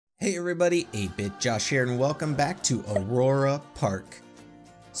Hey everybody, 8-Bit Josh here and welcome back to Aurora Park.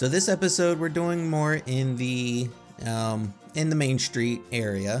 So this episode we're doing more in the Main Street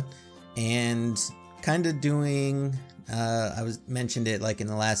area and kind of doing, mentioned it like in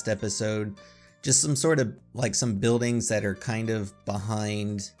the last episode, just some sort of like some buildings that are kind of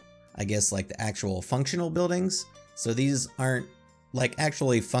behind, I guess, like the actual functional buildings. So these aren't like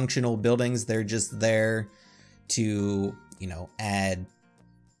actually functional buildings, they're just there to, add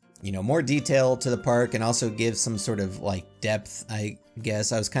more detail to the park and also give some sort of like depth. I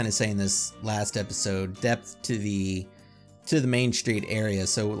guess I was kind of saying this last episode, depth to the Main Street area.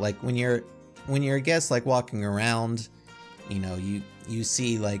 So like when you're a guest like walking around, you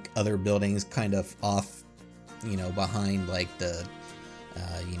see like other buildings kind of off, behind like the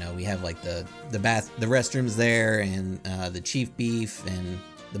we have like the restrooms there and the Chief Beef and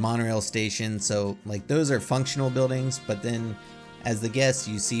the monorail station. So like those are functional buildings, but then as the guest,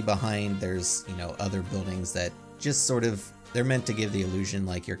 you see behind there's, other buildings that just sort of, they're meant to give the illusion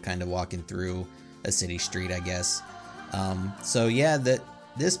like you're kind of walking through a city street, I guess. So yeah,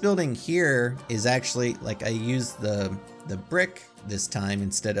 this building here is actually, like I used the brick this time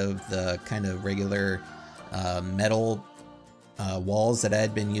instead of the kind of regular metal walls that I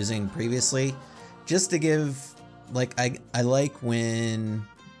had been using previously, just to give, like, I like when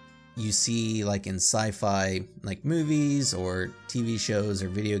you see like in sci-fi like movies or TV shows or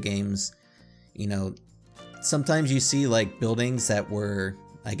video games, sometimes you see like buildings that were,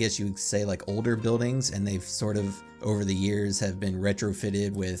 I guess you would say, like older buildings, and they've sort of over the years have been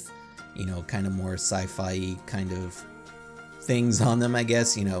retrofitted with, kind of more sci-fi kind of things on them, I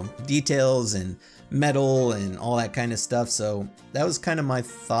guess, details and metal and all that kind of stuff. So that was kind of my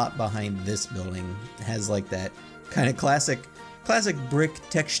thought behind this building. It has like that kind of classic brick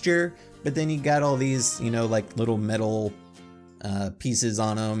texture, but then you got all these, like little metal pieces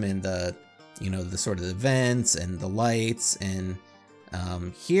on them, and the sort of the vents and the lights. And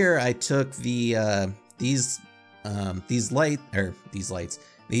here I took the these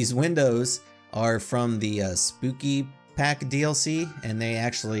windows are from the Spooky Pack DLC, and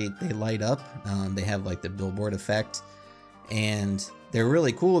they light up. They have like the billboard effect, and they're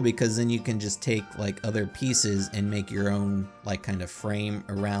really cool because then you can just take like other pieces and make your own like kind of frame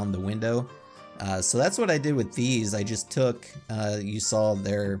around the window. So that's what I did with these. I just took, you saw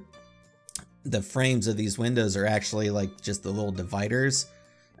the frames of these windows are actually like just the little dividers.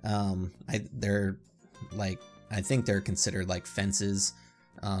 They're like, I think they're considered like fences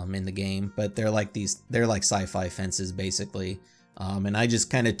in the game, but they're like sci-fi fences basically. And I just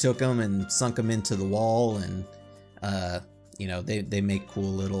kind of took them and sunk them into the wall, and they make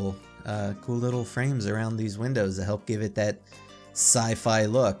cool little frames around these windows to help give it that sci-fi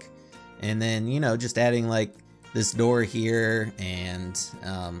look. And then, just adding like this door here, and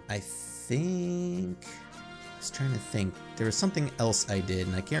I was trying to think, there was something else I did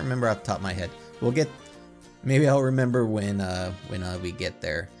and I can't remember off the top of my head. Maybe I'll remember when we get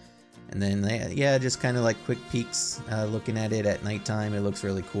there. And then just kind of like quick peeks, looking at it at nighttime. It looks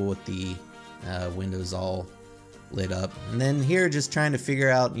really cool with the windows all lit up. And then here, just trying to figure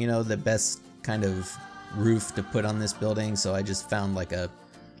out, the best kind of roof to put on this building. So I just found like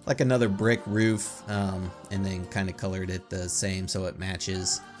another brick roof, and then kind of colored it the same so it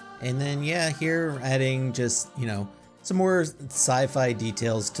matches. And then here adding just, some more sci-fi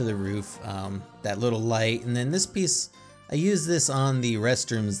details to the roof, that little light. And then this piece, I use this on the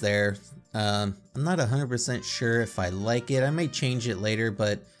restrooms there. I'm not 100% sure if I like it. I may change it later,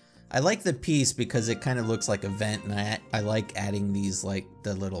 but I like the piece because it kind of looks like a vent, and I like adding these like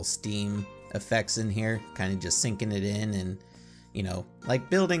the little steam effects in here, kind of just sinking it in. And like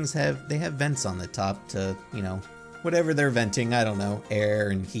buildings have vents on the top to, whatever they're venting, I don't know, air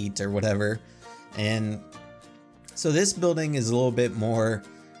and heat or whatever. And so this building is a little bit more,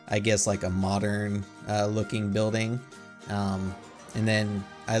 I guess, like a modern looking building. And then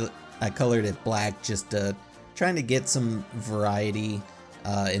I colored it black, just trying to get some variety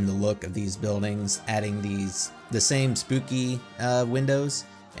in the look of these buildings, adding the same spooky windows,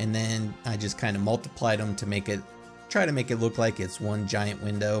 and then I just kind of multiplied them to try to make it look like it's one giant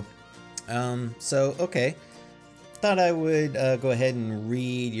window. So okay, thought I would go ahead and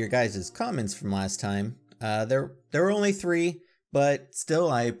read your guys' comments from last time. There were only 3, but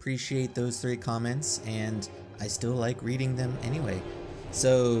still I appreciate those 3 comments, and I still like reading them anyway.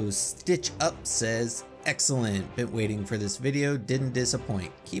 So Stitch Up says, "Excellent, been waiting for this video, didn't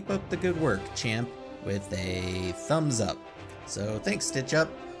disappoint. Keep up the good work, champ," with a thumbs up. So thanks, Stitch Up.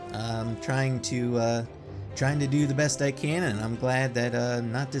 I'm trying to do the best I can, and I'm glad that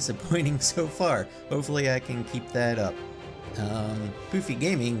not disappointing so far. Hopefully I can keep that up. Poofy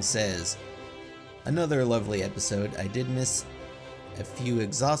Gaming says, another lovely episode. I did miss a few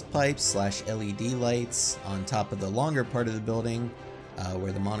exhaust pipes slash LED lights on top of the longer part of the building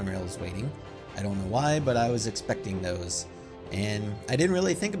where the monorail is waiting. I don't know why, but I was expecting those. And I didn't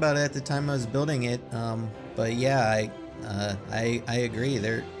really think about it at the time I was building it, but yeah, I agree.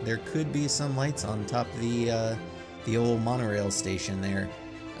 There could be some lights on top of the old monorail station there.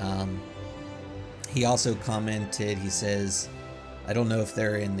 He also commented, he says, I don't know if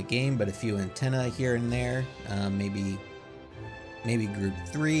they're in the game, but a few antenna here and there, maybe group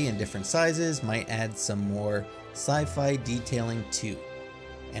 3 in different sizes, might add some more sci-fi detailing too.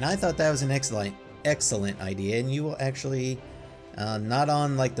 And I thought that was an excellent idea, and you will actually, not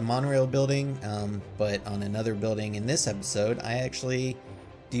on like the monorail building, but on another building in this episode, I actually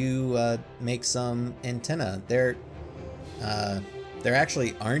do make some antenna. There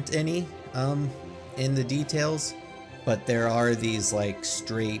actually aren't any in the details, but there are these like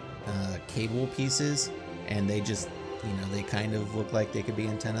straight cable pieces, and they just, you know, they kind of look like they could be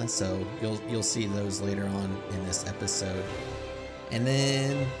antenna, so you'll see those later on in this episode. And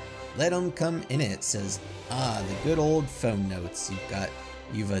then Let 'em Come In It says, the good old phone notes.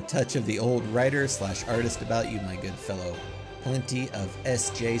 You've a touch of the old writer slash artist about you, my good fellow. Plenty of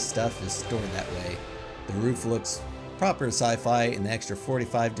SJ stuff is stored that way. The roof looks proper sci-fi, and the extra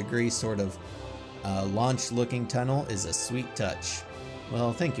 45-degree sort of launch looking tunnel is a sweet touch.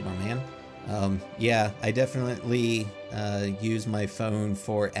 Well, thank you, my man. Yeah, I definitely use my phone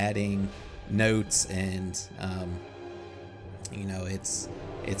for adding notes, and you know, it's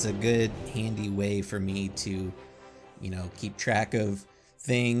a good handy way for me to, you know, keep track of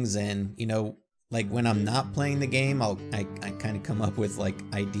things. And you know, like when I'm not playing the game, I kind of come up with like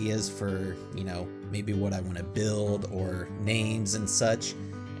ideas for, you know, maybe what I want to build or names and such,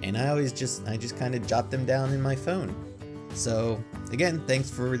 and I just kind of jot them down in my phone. So again, thanks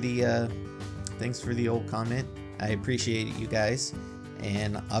for the old comment. I appreciate it, you guys,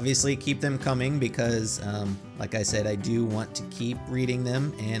 and obviously keep them coming, because like I said, I do want to keep reading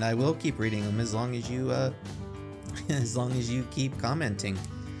them, and I will keep reading them as long as you keep commenting.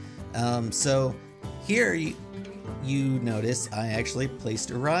 So here you notice I actually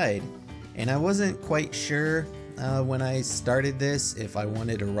placed a ride, and I wasn't quite sure when I started this if I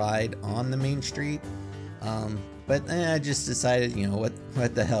wanted a ride on the main street, but I just decided, you know,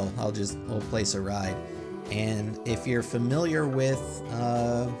 what the hell, we'll place a ride. And if you're familiar with,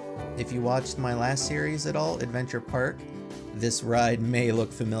 if you watched my last series at all, Adventure Park, this ride may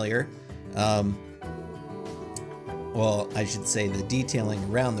look familiar. Well, I should say the detailing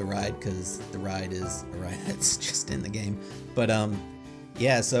around the ride, because the ride is a ride that's just in the game. But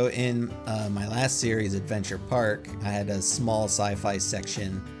yeah, so in my last series, Adventure Park, I had a small sci-fi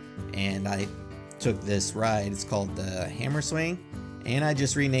section, and I took this ride. It's called the Hammer Swing, and I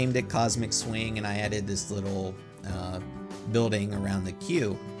just renamed it Cosmic Swing, and I added this little building around the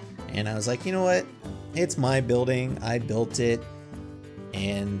queue. And I was like, you know what? It's my building. I built it.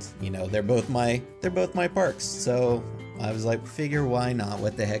 And you know, they're both my parks, so I was like, figure why not,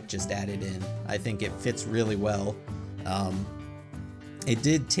 what the heck, just add it in. I think it fits really well. It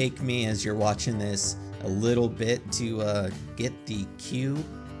did take me, as you're watching this, a little bit to get the queue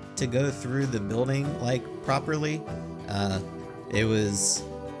to go through the building like properly. It was,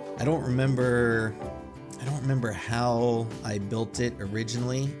 I don't remember how I built it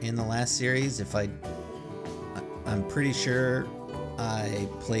originally in the last series. I'm pretty sure I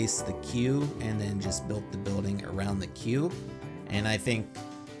placed the queue and then just built the building around the queue, and I think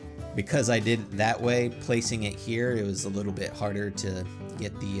because I did it that way, placing it here, it was a little bit harder to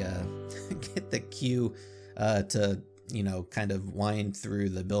get the get the queue to, you know, kind of wind through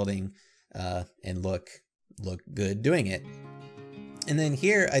the building and look good doing it. And then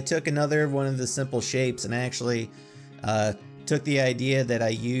here I took another one of the simple shapes, and I actually took the idea that I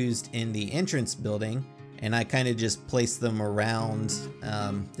used in the entrance building, and I kind of just placed them around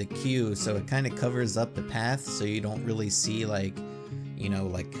the queue, so it kind of covers up the path, so you don't really see, like, you know,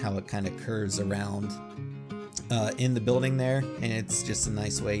 like how it kind of curves around in the building there. And it's just a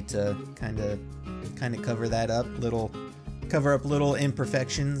nice way to kind of cover that up, cover up little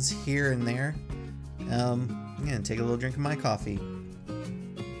imperfections here and there. I'm gonna take a little drink of my coffee.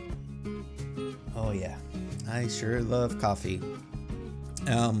 Oh yeah, I sure love coffee.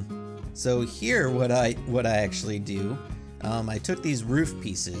 So here, what I actually do, I took these roof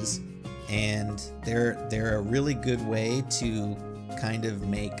pieces, and they're a really good way to kind of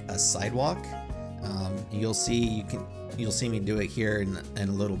make a sidewalk. You'll see me do it here in a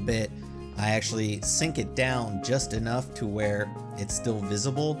little bit. I actually sink it down just enough to where it's still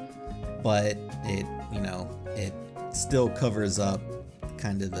visible, but it still covers up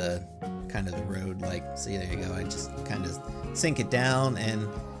kind of the road. Like, see, there you go. I just kind of sink it down, and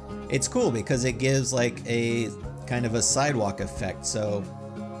it's cool because it gives like a kind of a sidewalk effect. So,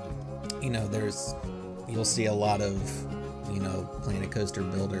 you know, you'll see a lot of, you know, Planet Coaster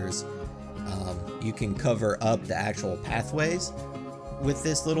builders. You can cover up the actual pathways with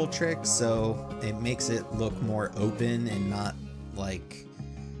this little trick, so it makes it look more open and not like,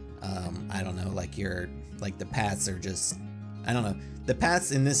 I don't know, like the paths are just, I don't know. The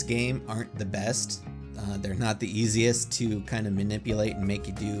paths in this game aren't the best. They're not the easiest to kind of manipulate and make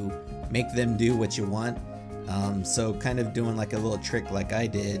them do what you want. So kind of doing like a little trick like I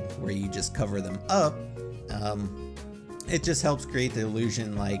did, where you just cover them up, it just helps create the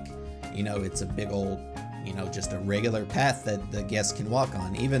illusion like, you know, it's a big old, you know, just a regular path that the guests can walk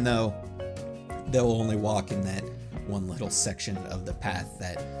on, even though they'll only walk in that one little section of the path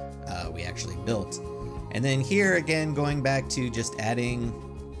that we actually built. And then here again, going back to just adding,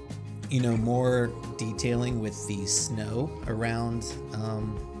 you know, more detailing with the snow around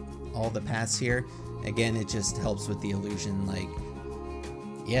all the paths here. Again, it just helps with the illusion like,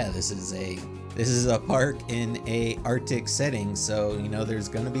 yeah, this is a park in a Arctic setting, so, you know, there's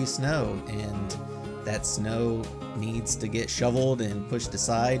gonna be snow, and that snow needs to get shoveled and pushed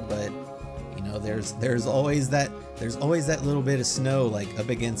aside, but, you know, there's always that little bit of snow like up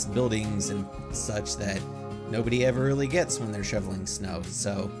against buildings and such that nobody ever really gets when they're shoveling snow.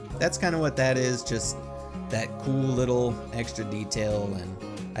 So that's kind of what that is, just that cool little extra detail, and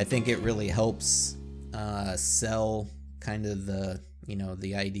I think it really helps sell kind of the, you know,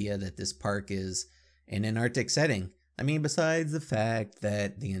 the idea that this park is in an Arctic setting. I mean, besides the fact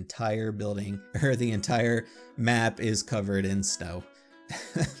that the entire building, or the entire map, is covered in snow.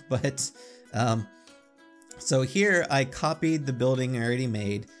 But so here I copied the building I already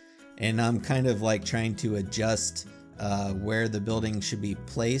made, and I'm kind of like trying to adjust where the building should be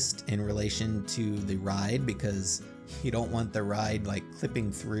placed in relation to the ride, because you don't want the ride like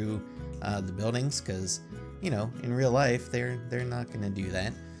clipping through the buildings, because, you know, in real life they're not going to do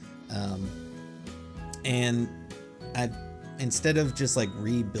that. And instead of just like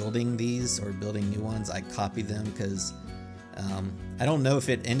rebuilding these or building new ones, I copied them because I don't know if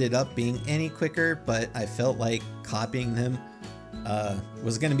it ended up being any quicker, but I felt like copying them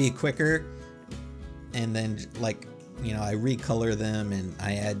was going to be quicker. And then, like, you know, I recolor them and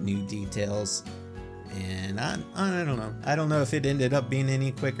I add new details, and I don't know. I don't know if it ended up being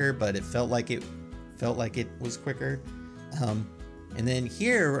any quicker, but it felt like it was quicker. And then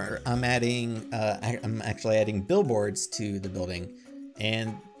here I'm adding, I'm actually adding billboards to the building,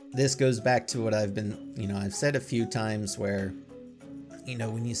 and this goes back to what I've been, you know, I've said a few times, where, you know,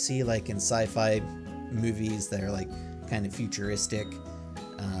 when you see like in sci-fi movies that are like kind of futuristic,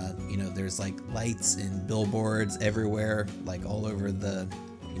 you know, there's like lights and billboards everywhere, like all over the,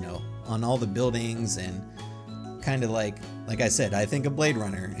 you know, on all the buildings, and kind of like I said, I think of Blade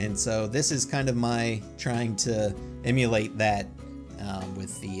Runner, and so this is kind of my trying to emulate that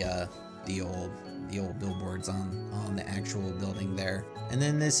with the old billboards on the actual building there. And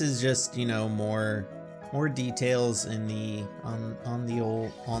then this is just, you know, more details in the on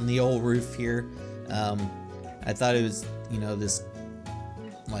the old roof here. I thought it was, you know, this,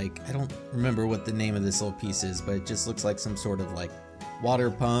 like, I don't remember what the name of this little piece is, but it just looks like some sort of like water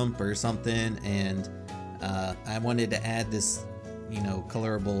pump or something, and I wanted to add this, you know,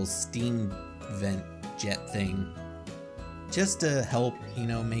 colorable steam vent jet thing, just to help, you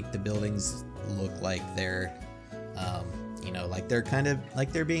know, make the buildings look like they're, you know, like they're kind of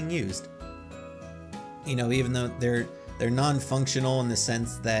like they're being used. You know, even though they're non-functional in the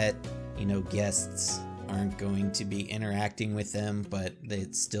sense that, you know, guests aren't going to be interacting with them, but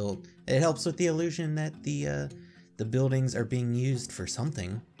it helps with the illusion that the buildings are being used for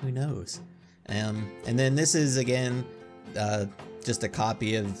something. Who knows? And then this is again just a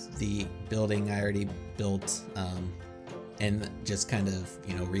copy of the building I already built, and just kind of,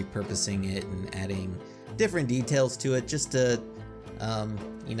 you know, repurposing it and adding different details to it, just to,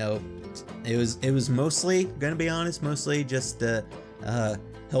 you know, it was mostly, gonna be honest, mostly just to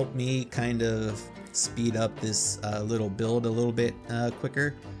help me kind of speed up this little build a little bit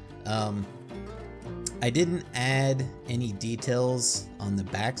quicker. I didn't add any details on the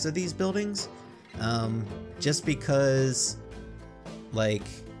backs of these buildings, just because, like,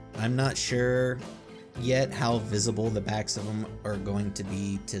 I'm not sure yet how visible the backs of them are going to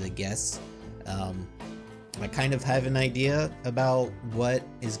be to the guests. I kind of have an idea about what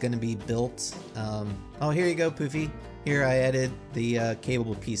is going to be built. Oh, here you go, Poofy. Here I added the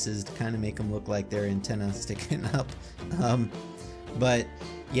cable pieces to kind of make them look like their antenna sticking up. But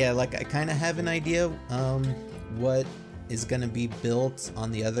yeah, like, I kind of have an idea what is going to be built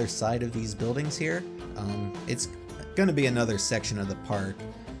on the other side of these buildings here. It's going to be another section of the park,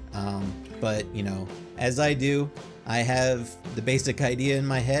 but you know, as I do, I have the basic idea in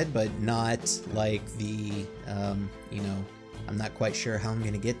my head, but not like the, you know, I'm not quite sure how I'm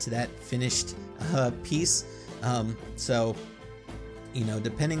going to get to that finished piece. So, you know,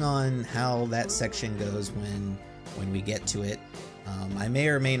 depending on how that section goes when we get to it, I may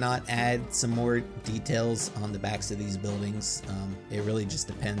or may not add some more details on the backs of these buildings. It really just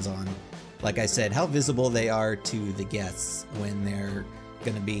depends on, like I said, how visible they are to the guests when they're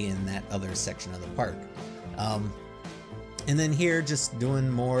going to be in that other section of the park. And then here, just doing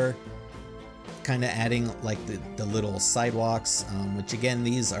more, kind of adding like the little sidewalks, which again,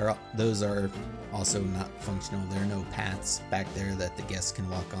 those are also not functional. There are no paths back there that the guests can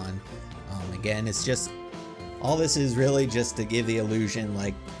walk on. Again, it's just, all this is really just to give the illusion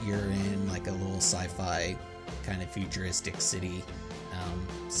like you're in like a little sci-fi kind of futuristic city.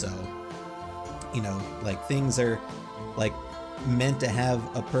 So, you know, like things are like meant to have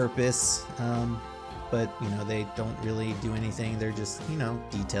a purpose, but you know, they don't really do anything. They're just, you know,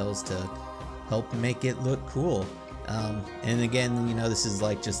 details to help make it look cool. And again, you know, this is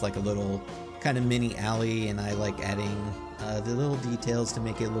like just like a little kind of mini alley, and I like adding the little details to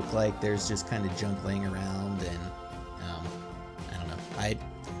make it look like there's just kind of junk laying around. And I don't know,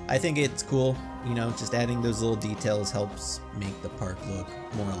 I think it's cool, you know, just adding those little details helps make the park look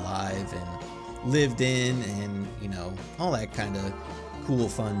more alive and lived in, and you know, all that kind of cool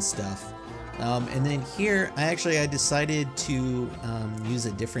fun stuff. And then here, I decided to use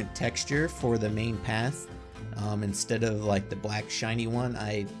a different texture for the main path. Instead of like the black shiny one,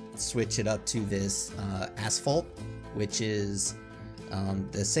 I switch it up to this asphalt, which is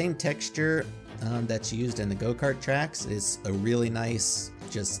the same texture that's used in the go-kart tracks. It's a really nice,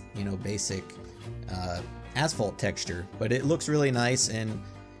 just, you know, basic asphalt texture, but it looks really nice. And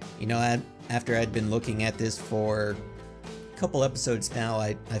you know, after I'd been looking at this for couple episodes now,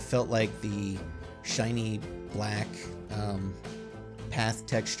 I felt like the shiny black path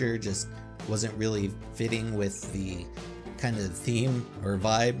texture just wasn't really fitting with the kind of theme or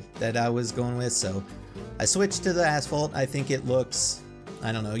vibe that I was going with, so I switched to the asphalt. I think it looks,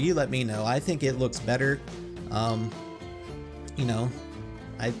 I don't know, you let me know, I think it looks better. You know,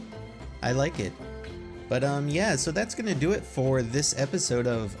 I like it. But yeah, so that's gonna do it for this episode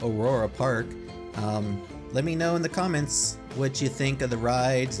of Aurora Park. Let me know in the comments what you think of the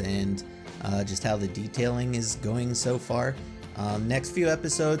rides and just how the detailing is going so far. Next few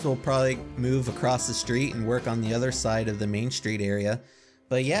episodes we'll probably move across the street and work on the other side of the Main Street area.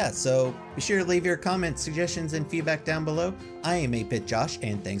 But yeah, so be sure to leave your comments, suggestions, and feedback down below. I am 8-Bit Josh,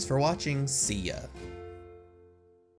 and thanks for watching. See ya.